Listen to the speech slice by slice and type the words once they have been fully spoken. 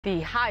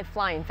The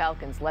high-flying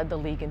Falcons led the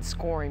league in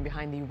scoring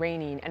behind the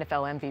reigning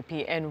NFL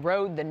MVP and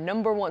rode the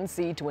 #1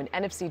 seed to an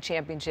NFC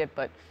championship.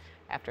 But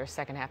after a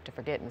second half to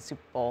forget in the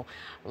Super Bowl,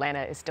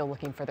 Atlanta is still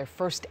looking for their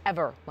first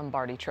ever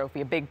Lombardi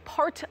trophy. A big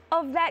part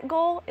of that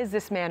goal is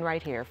this man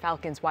right here,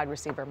 Falcons wide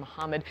receiver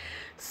Mohamed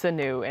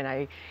Sanu. And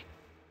I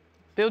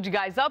build you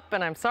guys up,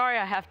 and I'm sorry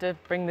I have to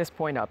bring this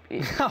point up.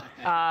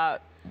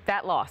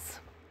 That loss.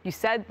 You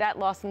said that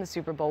loss in the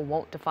Super Bowl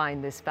won't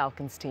define this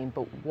Falcons team,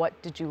 but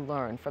what did you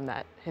learn from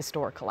that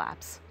historic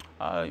collapse?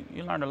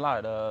 You learned a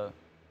lot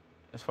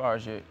as far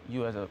as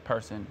you as a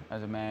person,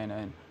 as a man,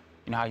 and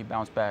you know how you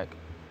bounce back,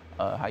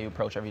 how you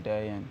approach every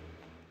day,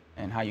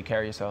 and how you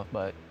carry yourself.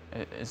 But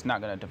it's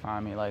not going to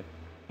define me. Like,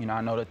 you know,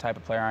 I know the type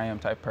of player I am,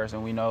 type of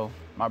person. We know,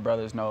 my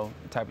brothers know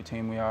the type of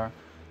team we are,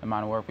 the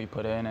amount of work we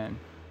put in, and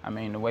I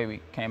mean the way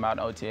we came out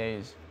in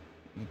OTAs,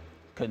 you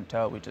couldn't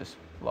tell we just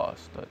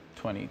lost a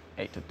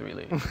 28-3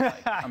 lead.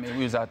 Like, I mean,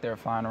 we was out there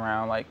flying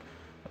around like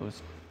it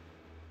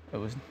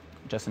was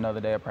just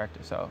another day of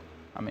practice. So,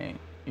 I mean,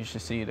 you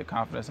should see the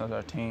confidence of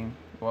our team.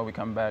 While we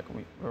come back,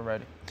 we're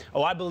ready.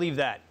 Oh, I believe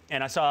that.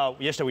 And I saw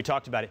yesterday we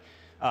talked about it.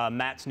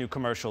 Matt's new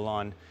commercial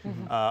on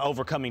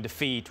overcoming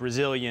defeat,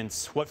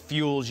 resilience, what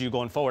fuels you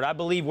going forward. I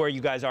believe where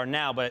you guys are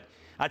now, but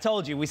I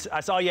told you, I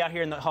saw you out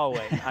here in the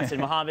hallway. I said,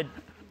 Mohamed,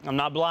 I'm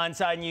not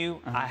blindsiding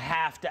you. I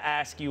have to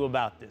ask you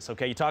about this,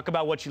 okay? You talk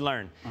about what you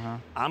learned.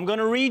 I'm going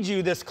to read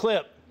you this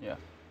clip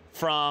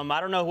from, I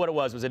don't know what it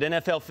was it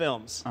NFL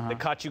Films that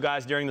caught you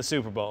guys during the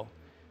Super Bowl?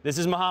 This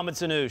is Mohamed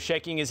Sanu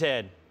shaking his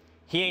head.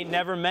 He ain't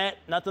never met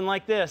nothing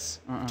like this.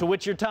 To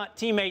which your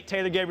teammate,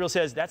 Taylor Gabriel,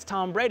 says, that's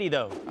Tom Brady,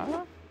 though.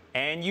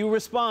 And you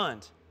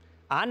respond,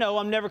 I know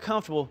I'm never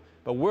comfortable,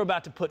 but we're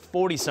about to put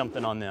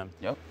 40-something on them.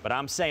 But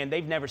I'm saying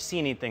they've never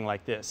seen anything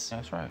like this.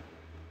 That's right.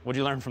 What'd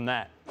you learn from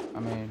that? I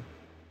mean,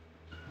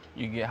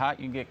 you get hot,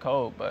 you get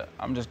cold, but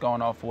I'm just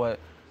going off what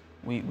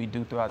we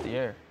do throughout the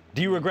year.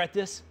 Do you regret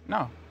this?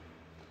 No.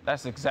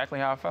 That's exactly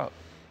how I felt.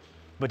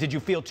 But did you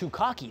feel too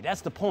cocky?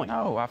 That's the point.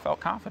 No, I felt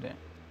confident.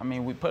 I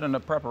mean, we put in the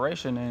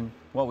preparation in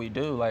what we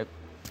do. Like,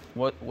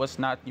 what's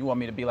not? You want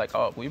me to be like,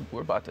 oh,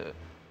 we're about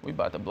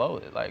to blow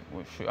it. Like,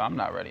 well, sure, I'm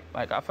not ready.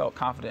 Like, I felt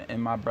confident in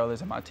my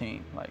brothers and my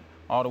team. Like,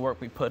 all the work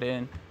we put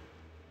in.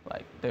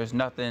 Like, there's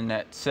nothing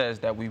that says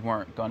that we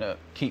weren't gonna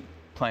keep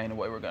playing the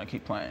way we're gonna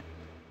keep playing.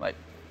 Like,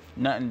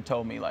 nothing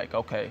told me like,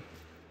 okay,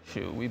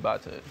 shoot, we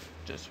about to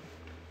just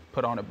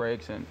put on the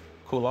brakes and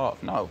cool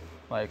off. No,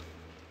 like,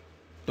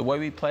 the way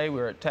we play,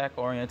 we're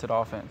attack-oriented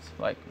offense.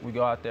 Like, we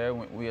go out there,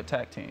 we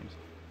attack teams.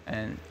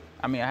 And,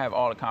 I mean, I have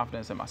all the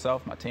confidence in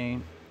myself, my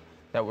team,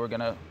 that we're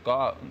going to go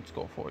out and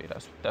score 40.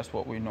 That's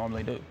what we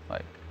normally do.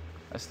 Like,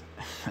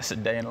 that's a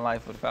day in the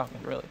life of the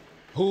Falcons, really.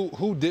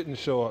 Who didn't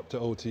show up to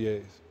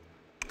OTAs?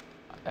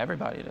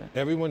 Everybody did.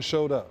 Everyone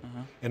showed up,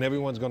 and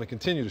everyone's going to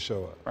continue to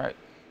show up. Right.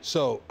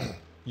 So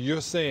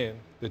you're saying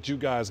that you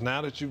guys,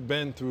 now that you've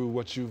been through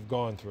what you've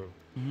gone through,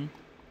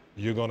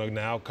 you're going to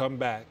now come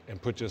back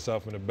and put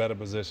yourself in a better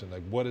position.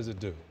 Like, what does it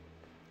do?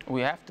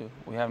 We have to.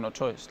 We have no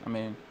choice. I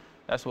mean,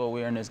 that's what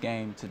we're in this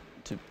game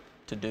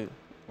to do.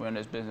 We're in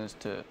this business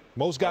to.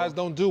 Most guys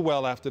don't do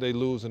well after they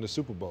lose in the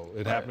Super Bowl.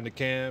 It happened to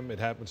Cam. It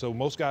happened. So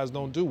most guys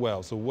don't do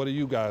well. So what are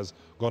you guys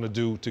going to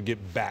do to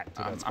get back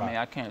to that spot? I mean,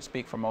 I can't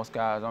speak for most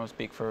guys. I'm going to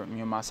speak for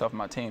me and myself and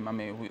my team. I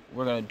mean,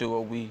 we're going to do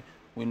what we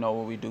know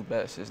what we do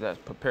best, is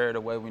that prepare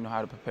the way we know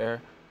how to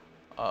prepare,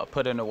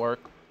 put in the work,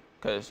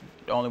 because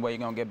the only way you're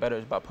going to get better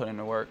is by putting in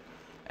the work,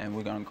 and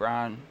we're going to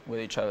grind with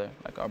each other.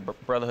 Like, our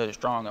brotherhood is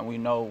strong, and we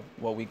know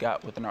what we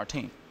got within our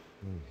team.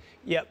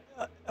 Yeah.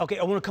 Okay,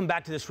 I want to come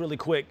back to this really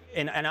quick,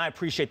 and I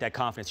appreciate that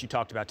confidence you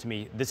talked about to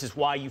me. This is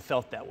why you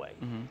felt that way.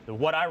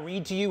 What I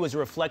read to you is a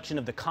reflection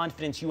of the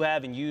confidence you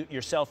have in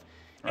yourself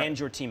and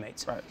your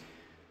teammates.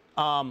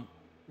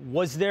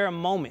 Was there a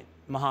moment,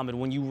 Mohamed,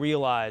 when you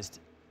realized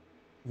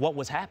what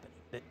was happening,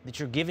 that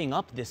you're giving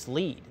up this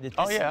lead? That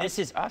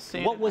this,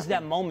 what was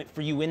that moment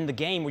for you in the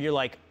game where you're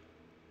like,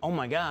 oh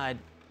my God,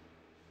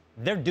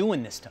 they're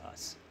doing this to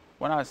us?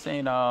 When I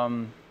seen,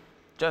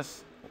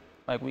 just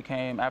like we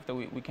came, after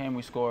we came,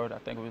 we scored. I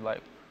think it was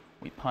like,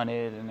 we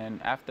punted, and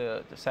then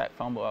after the sack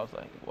fumble, I was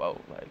like, whoa,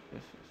 like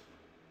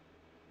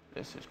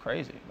this is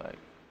crazy. Like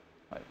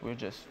we're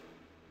just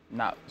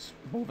not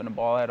moving the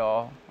ball at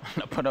all,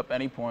 to put up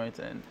any points,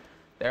 and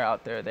they're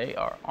out there, they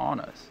are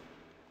on us.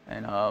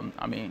 And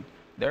I mean,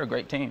 they're a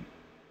great team.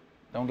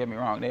 Don't get me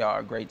wrong, they are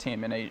a great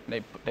team, and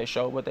they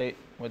show what they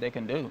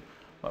can do.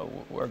 But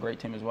we're a great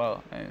team as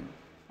well. And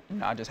you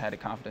know, I just had the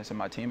confidence in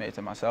my teammates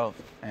and myself,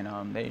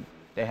 and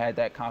they had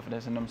that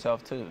confidence in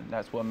themselves too. And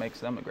that's what makes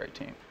them a great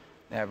team.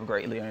 They have a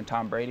great leader in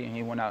Tom Brady, and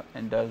he went out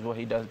and does what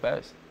he does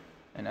best,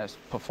 and that's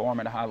perform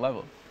at a high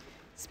level.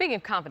 Speaking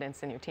of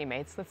confidence in your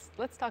teammates,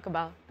 let's talk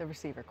about the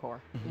receiver core,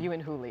 you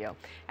and Julio.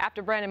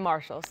 After Brandon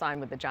Marshall signed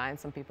with the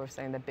Giants, some people are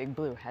saying that Big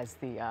Blue has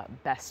the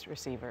best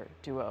receiver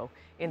duo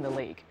in the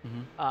league.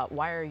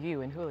 Why are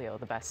you and Julio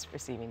the best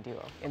receiving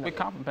duo in the league? We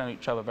complement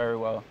each other very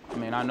well. I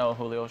mean, I know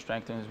Julio's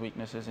strengths and his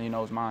weaknesses, and he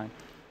knows mine.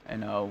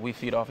 And we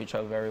feed off each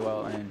other very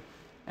well,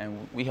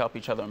 and we help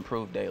each other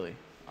improve daily.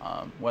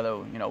 Whether,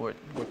 you know,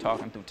 we're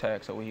talking through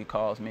text or he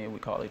calls me, we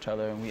call each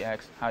other and we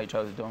ask how each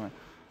other's doing.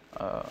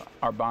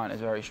 Our bond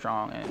is very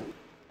strong, and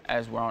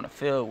as we're on the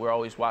field, we're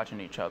always watching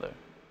each other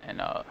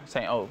and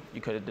saying, oh,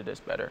 you could have did this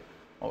better,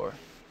 or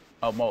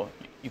oh, Mo,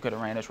 you could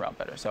have ran this route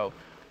better. So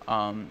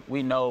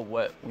we know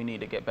what we need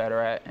to get better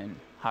at and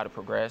how to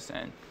progress,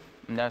 and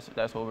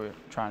that's what we're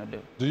trying to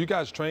do. Do you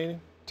guys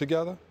train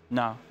together?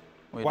 No.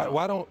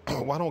 Why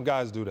don't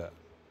guys do that?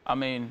 I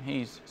mean,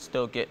 he's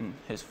still getting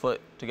his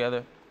foot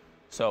together.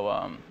 So,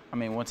 I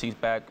mean, once he's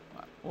back,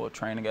 we'll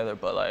train together.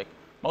 But, like,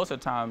 most of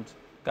the times,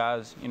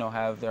 guys, you know,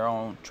 have their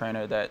own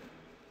trainer that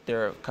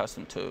they're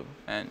accustomed to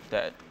and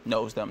that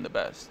knows them the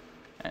best.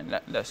 And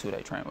that's who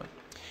they train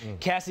with.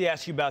 Cassie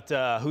asked you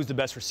about who's the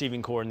best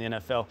receiving core in the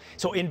NFL.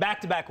 So in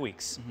back-to-back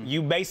weeks,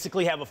 you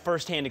basically have a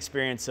first-hand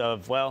experience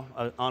of, well,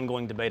 an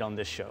ongoing debate on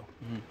this show.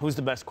 Who's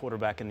the best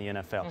quarterback in the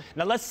NFL?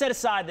 Now, let's set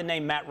aside the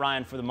name Matt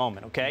Ryan for the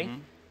moment, okay?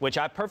 Which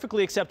I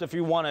perfectly accept if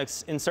you want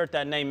to insert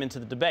that name into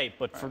the debate.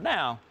 But for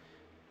now,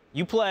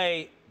 you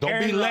play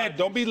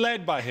Don't be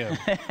led by him.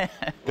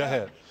 Go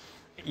ahead.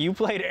 You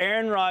played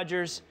Aaron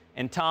Rodgers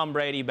and Tom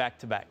Brady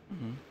back-to-back.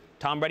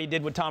 Tom Brady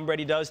did what Tom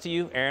Brady does to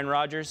you. Aaron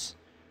Rodgers,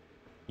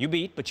 you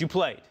beat, but you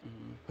played.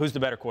 Who's the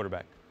better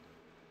quarterback?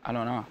 I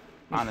don't know,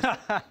 honestly.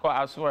 Well,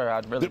 I swear,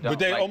 I really don't. But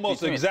they're like,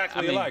 almost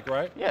exactly alike,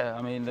 right? Yeah,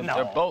 I mean,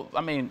 they're both.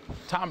 I mean,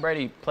 Tom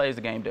Brady plays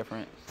the game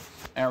different.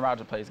 Aaron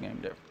Rodgers plays the game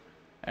different.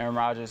 Aaron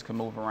Rodgers can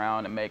move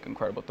around and make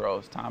incredible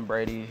throws. Tom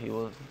Brady, he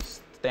will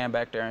stand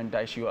back there and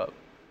dice you up.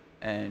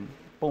 And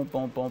boom,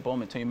 boom, boom,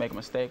 boom, until you make a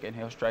mistake, and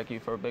he'll strike you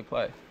for a big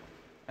play.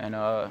 And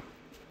Aaron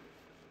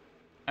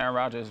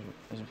Rodgers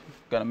is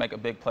going to make a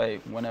big play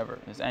whenever.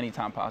 It's any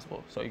time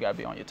possible, so you got to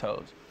be on your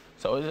toes.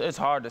 So it's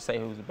hard to say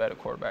who's the better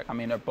quarterback. I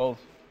mean, they're both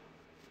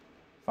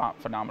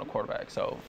phenomenal quarterbacks. So